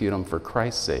persecute him for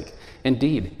Christ's sake.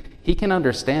 Indeed, he can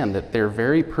understand that their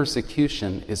very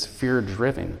persecution is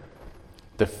fear-driven,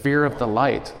 the fear of the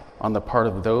light on the part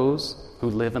of those who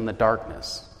live in the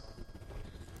darkness.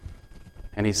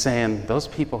 And he's saying, those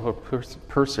people who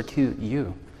persecute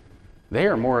you, they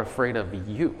are more afraid of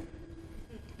you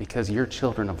because you're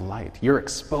children of light. You're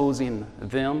exposing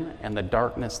them and the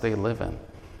darkness they live in.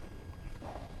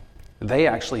 They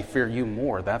actually fear you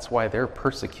more. That's why they're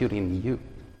persecuting you.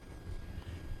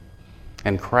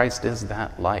 And Christ is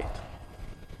that light.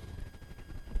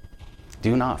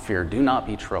 Do not fear. Do not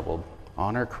be troubled.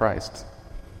 Honor Christ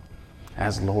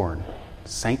as Lord.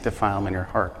 Sanctify him in your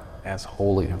heart as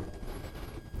holy.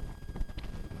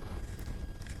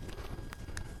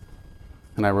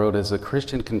 And I wrote, as a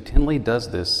Christian continually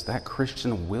does this, that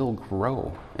Christian will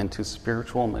grow into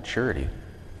spiritual maturity.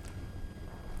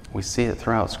 We see it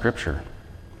throughout Scripture.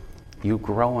 You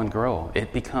grow and grow.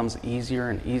 It becomes easier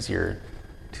and easier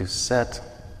to set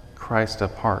Christ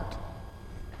apart.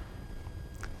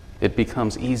 It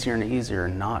becomes easier and easier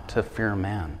not to fear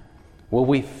man. Will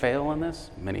we fail in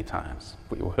this? Many times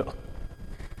we will.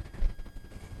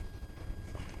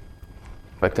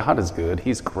 But God is good.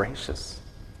 He's gracious.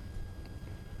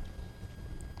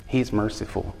 He's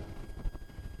merciful.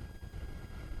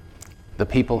 The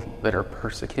people that are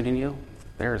persecuting you,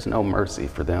 there is no mercy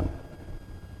for them.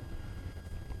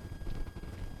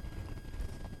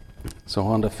 So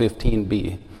on to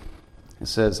 15b. It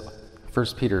says, 1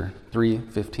 Peter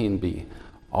 3:15b,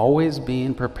 always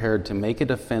being prepared to make a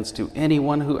defense to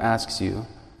anyone who asks you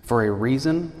for a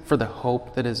reason for the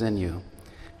hope that is in you,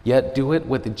 yet do it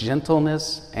with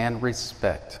gentleness and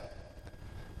respect.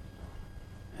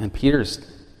 And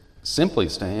Peter's simply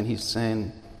he's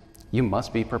saying, you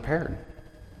must be prepared.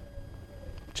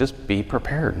 Just be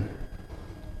prepared.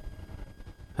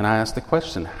 And I ask the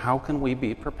question, how can we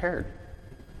be prepared?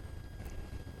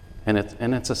 And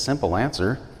it's a simple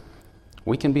answer.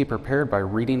 We can be prepared by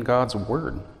reading God's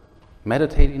Word,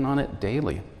 meditating on it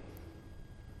daily.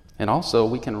 And also,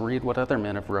 we can read what other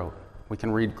men have wrote. We can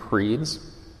read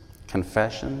creeds,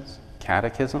 confessions,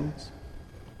 catechisms,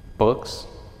 books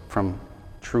from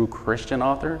true Christian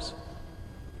authors.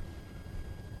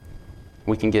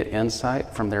 We can get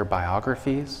insight from their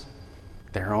biographies,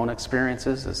 their own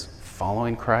experiences as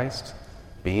following Christ,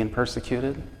 being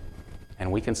persecuted,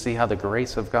 and we can see how the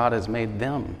grace of God has made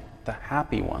them the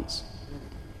happy ones.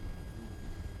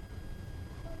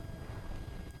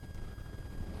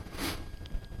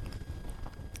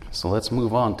 So let's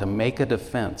move on. To make a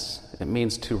defense, it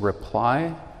means to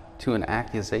reply to an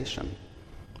accusation.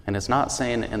 And it's not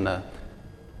saying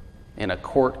in a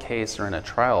court case or in a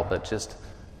trial, but just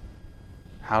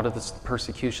how did this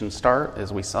persecution start?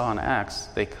 As we saw in Acts,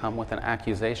 they come with an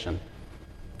accusation.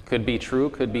 Could be true,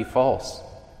 could be false.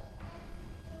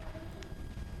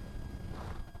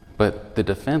 But the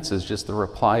defense is just the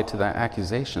reply to that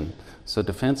accusation. So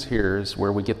defense here is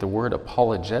where we get the word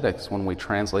apologetics when we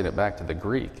translate it back to the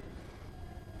Greek.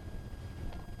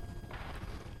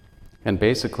 And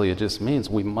basically it just means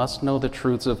we must know the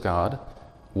truths of God,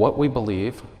 what we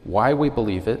believe, why we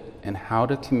believe it, and how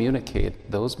to communicate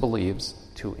those beliefs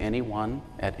to anyone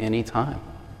at any time.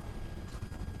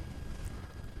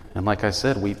 And like I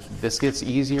said, this gets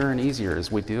easier and easier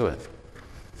as we do it.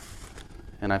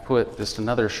 And I put just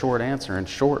another short answer. In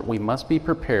short, we must be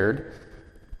prepared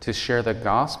to share the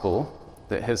gospel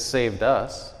that has saved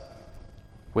us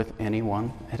with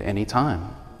anyone at any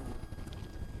time.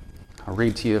 I'll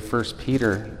read to you 1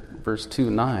 Peter verse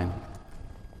 2:9.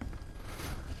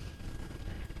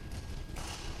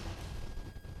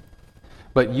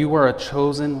 But you are a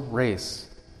chosen race,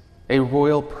 a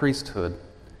royal priesthood,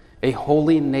 a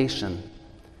holy nation,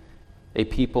 a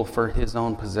people for his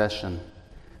own possession,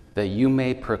 that you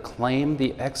may proclaim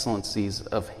the excellencies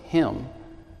of him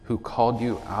who called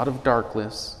you out of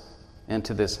darkness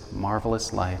into this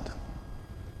marvelous light.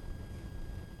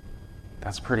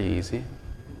 That's pretty easy.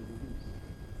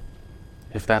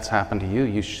 If that's happened to you,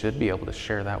 you should be able to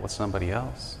share that with somebody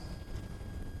else.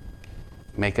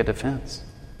 Make a defense.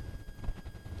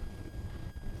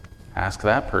 Ask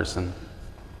that person,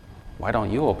 why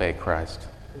don't you obey Christ?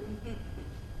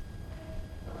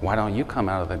 Why don't you come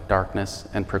out of the darkness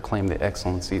and proclaim the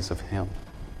excellencies of him?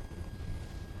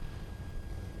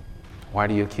 Why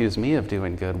do you accuse me of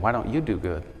doing good? Why don't you do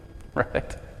good?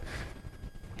 Right?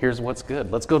 Here's what's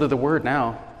good. Let's go to the Word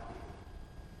now.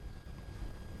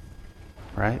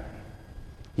 Right?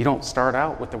 You don't start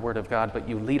out with the Word of God, but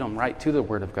you lead them right to the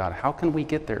Word of God. How can we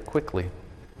get there quickly?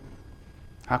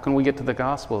 How can we get to the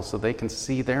gospel so they can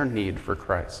see their need for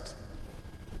Christ?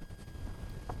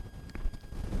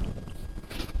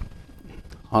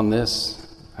 On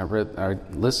this, I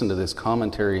listened to this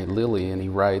commentary, Lilly, and he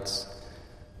writes,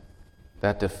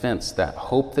 that defense, that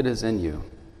hope that is in you.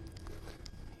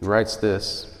 He writes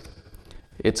this: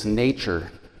 its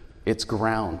nature, its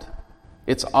ground,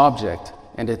 its object,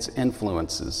 and its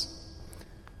influences.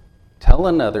 Tell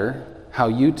another how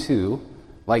you too,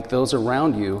 like those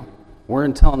around you, were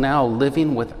until now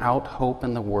living without hope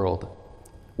in the world,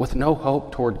 with no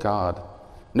hope toward God,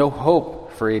 no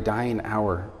hope for a dying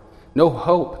hour, no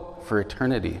hope for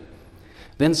eternity.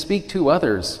 Then speak to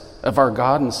others of our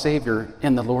God and Savior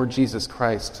in the Lord Jesus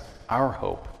Christ, our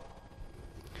hope.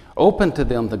 Open to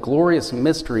them the glorious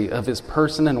mystery of his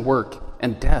person and work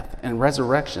and death and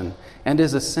resurrection and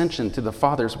his ascension to the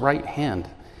Father's right hand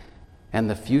and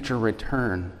the future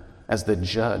return as the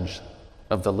judge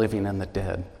of the living and the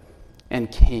dead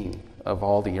and king of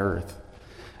all the earth.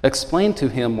 Explain to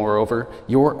him, moreover,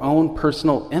 your own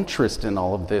personal interest in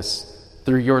all of this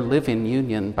through your living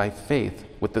union by faith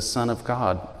with the Son of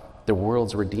God, the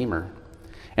world's Redeemer,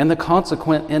 and the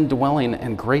consequent indwelling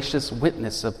and gracious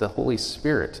witness of the Holy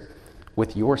Spirit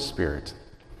with your spirit,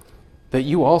 that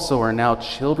you also are now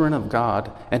children of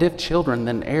God, and if children,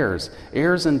 then heirs,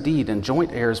 heirs indeed, and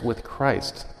joint heirs with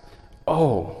Christ.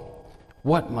 Oh,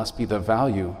 what must be the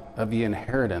value of the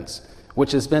inheritance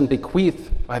which has been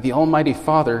bequeathed by the Almighty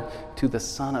Father to the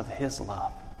Son of his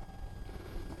love?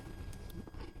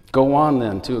 Go on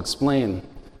then to explain.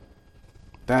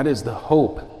 That is the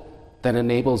hope that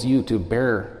enables you to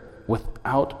bear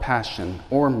without passion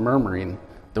or murmuring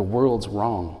the world's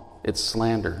wrong, its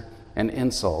slander and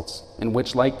insults, in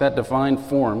which, like that divine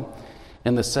form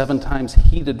in the 7 times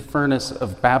heated furnace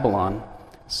of Babylon,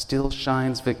 still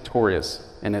shines victorious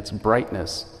in its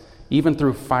brightness, even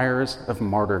through fires of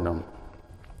martyrdom.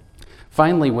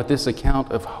 Finally, with this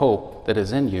account of hope that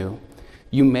is in you,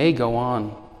 you may go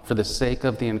on, for the sake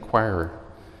of the inquirer,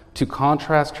 to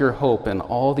contrast your hope in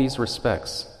all these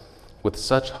respects with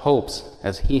such hopes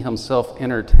as he himself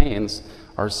entertains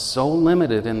are so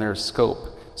limited in their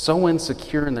scope, so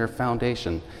insecure in their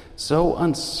foundation, so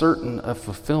uncertain of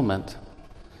fulfillment,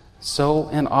 so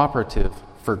inoperative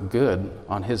for good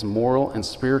on his moral and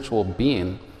spiritual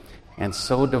being, and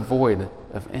so devoid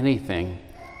of anything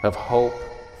of hope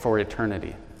for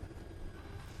eternity.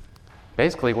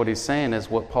 Basically, what he's saying is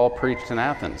what Paul preached in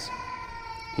Athens.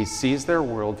 He sees their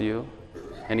worldview,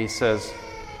 and he says,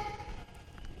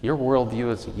 your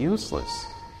worldview is useless.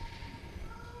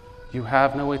 You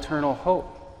have no eternal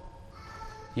hope.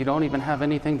 You don't even have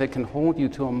anything that can hold you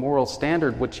to a moral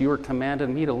standard which you are commanded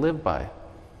me to live by.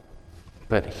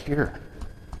 But here,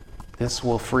 this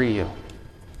will free you.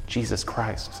 Jesus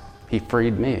Christ. He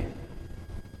freed me.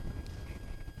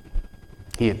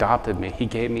 He adopted me. He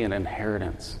gave me an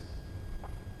inheritance.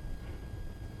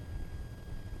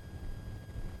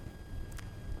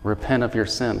 Repent of your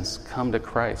sins. Come to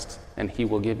Christ, and he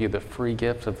will give you the free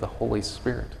gift of the Holy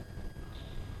Spirit.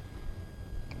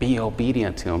 Be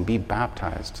obedient to him. Be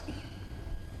baptized.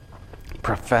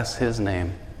 Profess his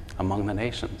name among the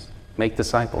nations. Make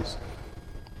disciples.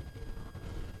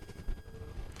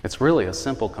 It's really a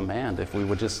simple command if we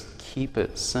would just keep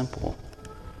it simple.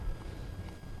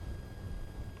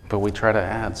 But we try to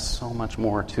add so much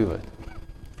more to it.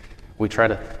 We try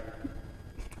to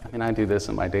I mean, I do this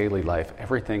in my daily life.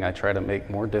 Everything I try to make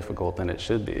more difficult than it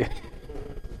should be.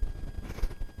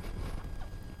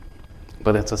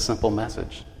 But it's a simple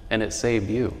message, and it saved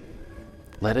you.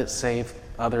 Let it save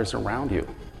others around you.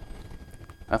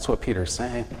 That's what Peter's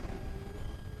saying.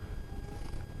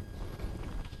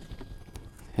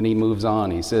 And he moves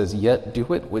on. He says, yet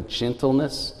do it with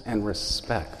gentleness and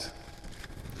respect.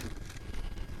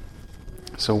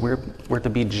 So we're to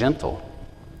be gentle.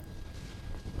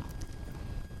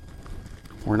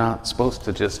 We're not supposed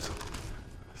to just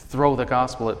throw the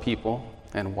gospel at people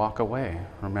and walk away,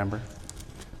 remember?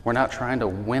 We're not trying to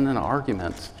win an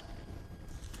argument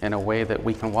in a way that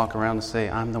we can walk around and say,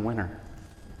 I'm the winner.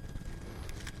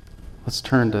 Let's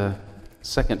turn to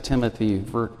 2 Timothy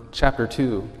chapter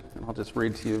 2, and I'll just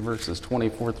read to you verses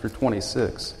 24 through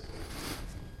 26.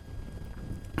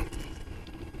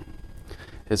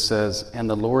 It says, and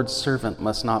the Lord's servant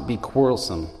must not be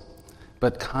quarrelsome,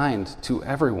 but kind to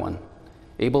everyone,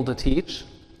 able to teach,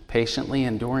 patiently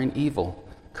enduring evil,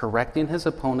 correcting his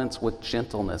opponents with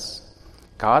gentleness.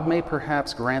 God may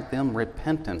perhaps grant them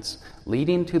repentance,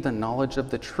 leading to the knowledge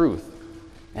of the truth,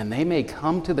 and they may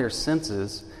come to their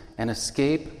senses and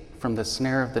escape from the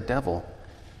snare of the devil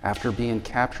after being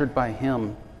captured by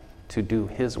him to do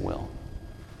his will.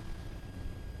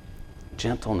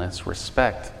 Gentleness,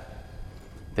 respect.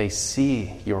 They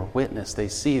see your witness. They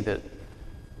see that,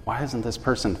 why isn't this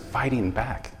person fighting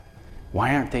back?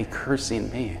 Why aren't they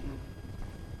cursing me?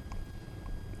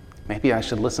 Maybe I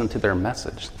should listen to their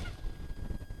message.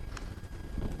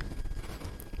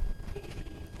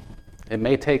 It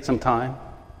may take some time,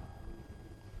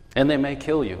 and they may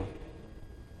kill you.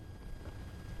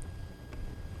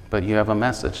 But you have a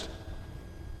message,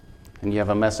 and you have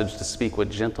a message to speak with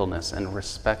gentleness and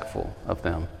respectful of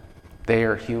them. They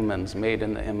are humans made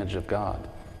in the image of God.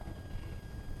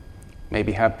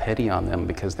 Maybe have pity on them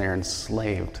because they're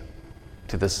enslaved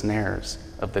to the snares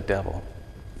of the devil.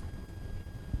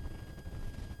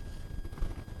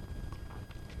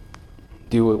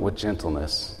 Do it with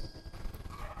gentleness.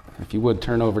 If you would,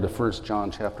 turn over to 1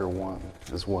 John chapter 1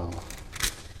 as well.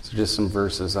 So just some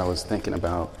verses I was thinking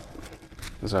about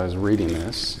as I was reading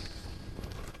this.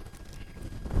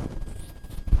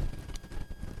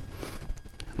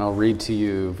 And I'll read to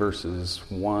you verses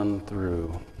 1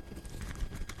 through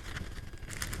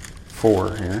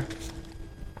 4 here.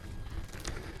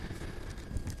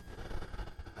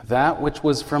 That which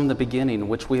was from the beginning,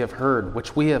 which we have heard,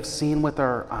 which we have seen with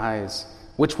our eyes,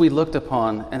 which we looked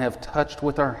upon and have touched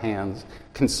with our hands,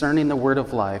 concerning the word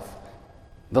of life.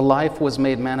 The life was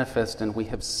made manifest, and we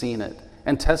have seen it,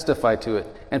 and testified to it,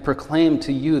 and proclaimed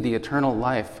to you the eternal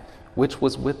life, which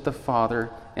was with the Father,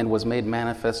 and was made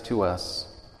manifest to us.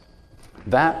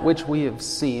 That which we have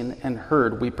seen and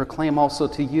heard we proclaim also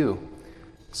to you,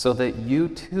 so that you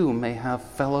too may have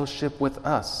fellowship with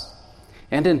us.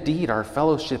 And indeed, our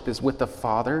fellowship is with the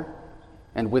Father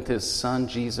and with his Son,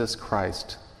 Jesus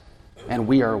Christ. And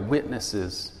we are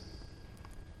witnesses.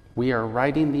 We are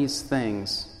writing these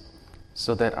things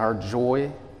so that our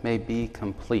joy may be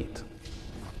complete.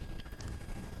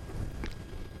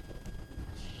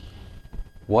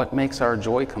 What makes our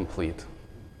joy complete?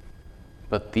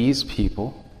 But these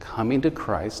people coming to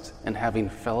Christ and having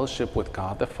fellowship with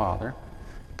God the Father,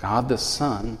 God the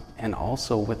Son, and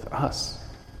also with us.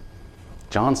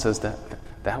 John says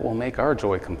that will make our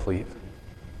joy complete.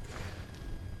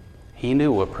 He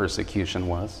knew what persecution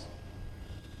was.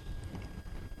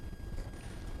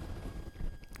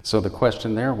 So the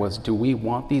question there was, do we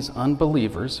want these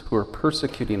unbelievers who are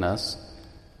persecuting us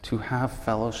to have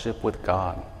fellowship with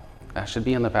God? That should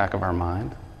be in the back of our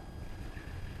mind.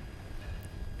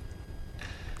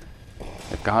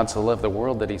 If God so loved the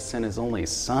world that he sent his only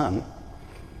Son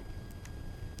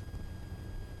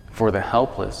for the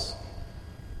helpless,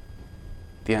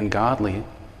 the ungodly,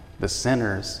 the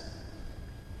sinners,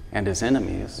 and his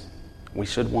enemies, we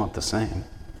should want the same.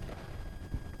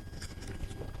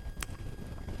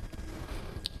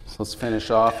 So let's finish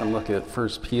off and look at 1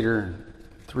 Peter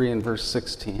 3 and verse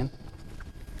 16.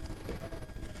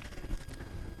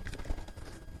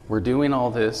 We're doing all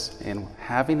this and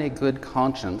having a good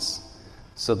conscience,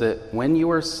 so that when you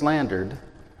are slandered,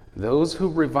 those who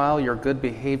revile your good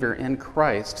behavior in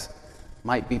Christ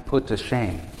might be put to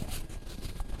shame.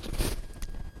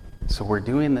 So we're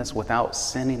doing this without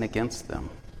sinning against them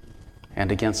and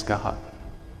against God.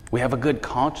 We have a good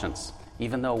conscience,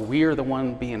 even though we are the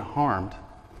one being harmed,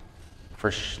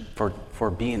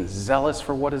 for being zealous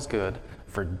for what is good,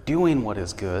 for doing what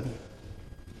is good.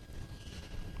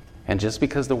 And just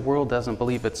because the world doesn't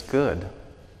believe it's good,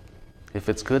 if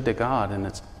it's good to God and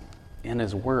it's in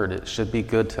his word, it should be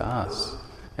good to us.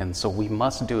 And so we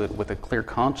must do it with a clear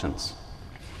conscience.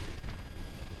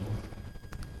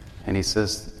 And he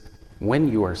says,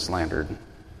 when you are slandered.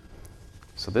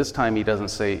 So this time he doesn't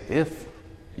say if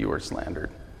you are slandered.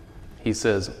 He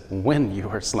says when you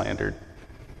are slandered.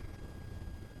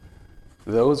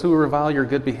 Those who revile your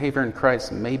good behavior in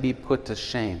Christ may be put to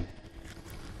shame.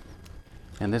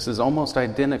 And this is almost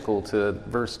identical to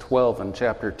verse 12 in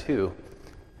chapter 2.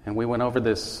 And we went over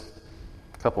this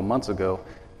a couple months ago.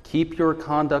 Keep your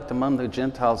conduct among the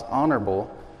Gentiles honorable,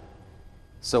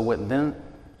 so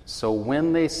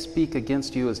when they speak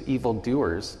against you as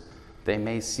evildoers, they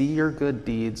may see your good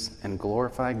deeds and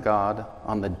glorify God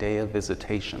on the day of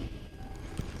visitation.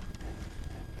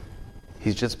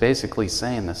 He's just basically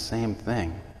saying the same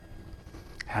thing.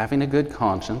 Having a good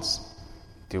conscience,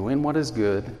 doing what is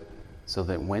good, so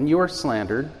that when you are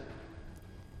slandered,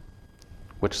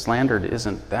 which slandered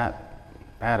isn't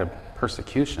that bad a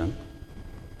persecution,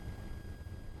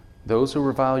 those who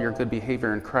revile your good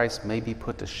behavior in Christ may be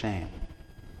put to shame.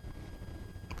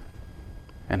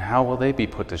 And how will they be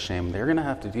put to shame? They're going to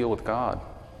have to deal with God.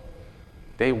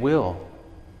 They will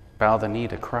bow the knee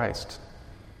to Christ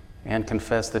and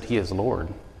confess that He is Lord.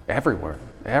 Everywhere.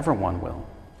 Everyone will.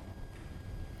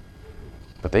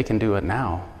 But they can do it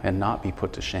now and not be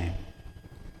put to shame.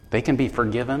 They can be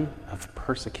forgiven of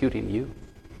persecuting you.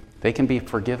 They can be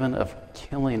forgiven of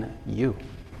killing you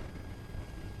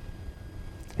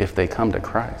if they come to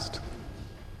Christ.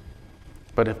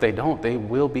 But if they don't, they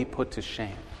will be put to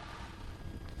shame.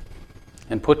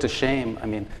 And put to shame,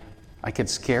 I could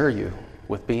scare you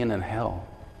with being in hell.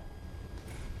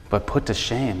 But put to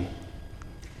shame,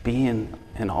 being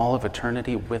in all of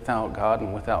eternity without God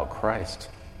and without Christ,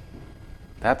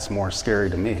 that's more scary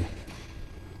to me.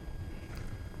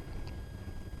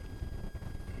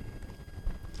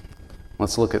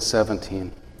 Let's look at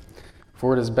 17.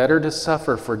 For it is better to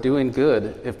suffer for doing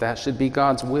good, if that should be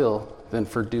God's will, than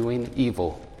for doing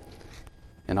evil.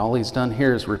 And all he's done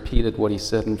here is repeated what he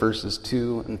said in verses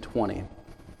 2 and 20.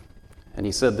 And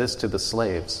he said this to the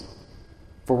slaves.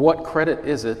 For what credit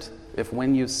is it if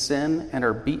when you sin and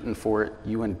are beaten for it,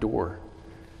 you endure?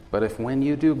 But if when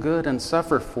you do good and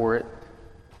suffer for it,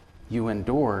 you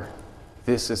endure,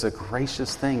 this is a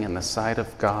gracious thing in the sight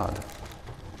of God.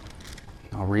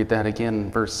 I'll read that again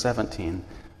in verse 17.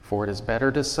 For it is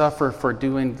better to suffer for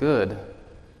doing good,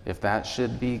 if that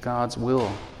should be God's will,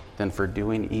 than for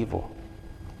doing evil.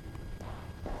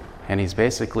 And he's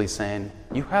basically saying,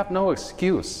 you have no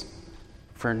excuse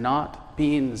for not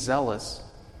being zealous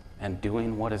and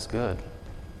doing what is good.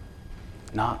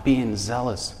 Not being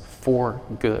zealous for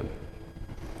good.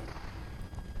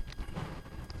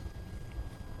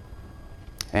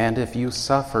 And if you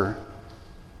suffer,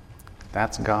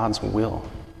 that's God's will.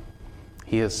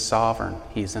 He is sovereign.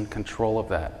 He's in control of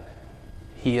that.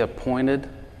 He appointed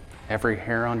every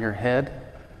hair on your head.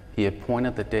 He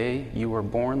appointed the day you were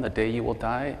born, the day you will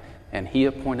die, and He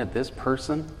appointed this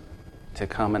person to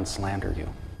come and slander you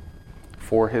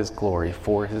for His glory,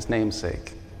 for His name's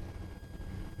sake.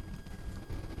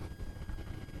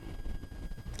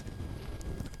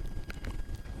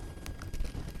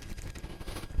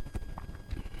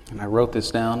 And I wrote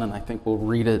this down, and I think we'll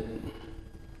read it.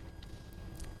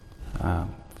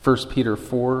 1 Peter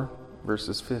 4,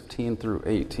 verses 15 through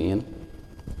 18.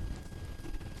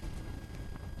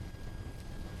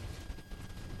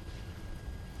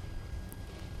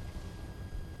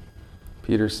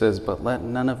 Peter says, but let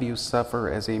none of you suffer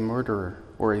as a murderer,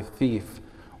 or a thief,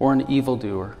 or an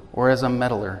evildoer, or as a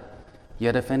meddler.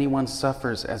 Yet if anyone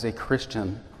suffers as a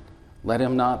Christian, let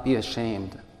him not be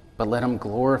ashamed, but let him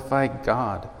glorify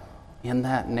God in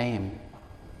that name.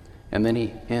 And then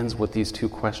he ends with these two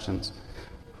questions.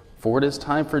 For it is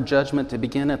time for judgment to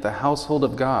begin at the household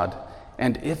of God.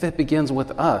 And if it begins with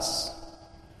us,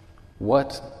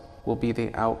 what will be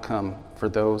the outcome for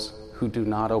those who do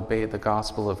not obey the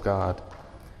gospel of God?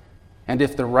 And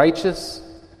if the righteous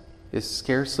is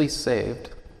scarcely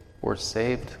saved, or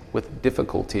saved with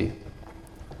difficulty,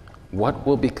 what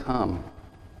will become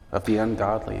of the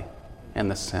ungodly and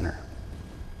the sinner?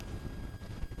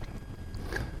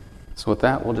 So with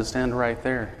that, we'll just end right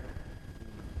there.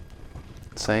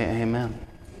 Say amen.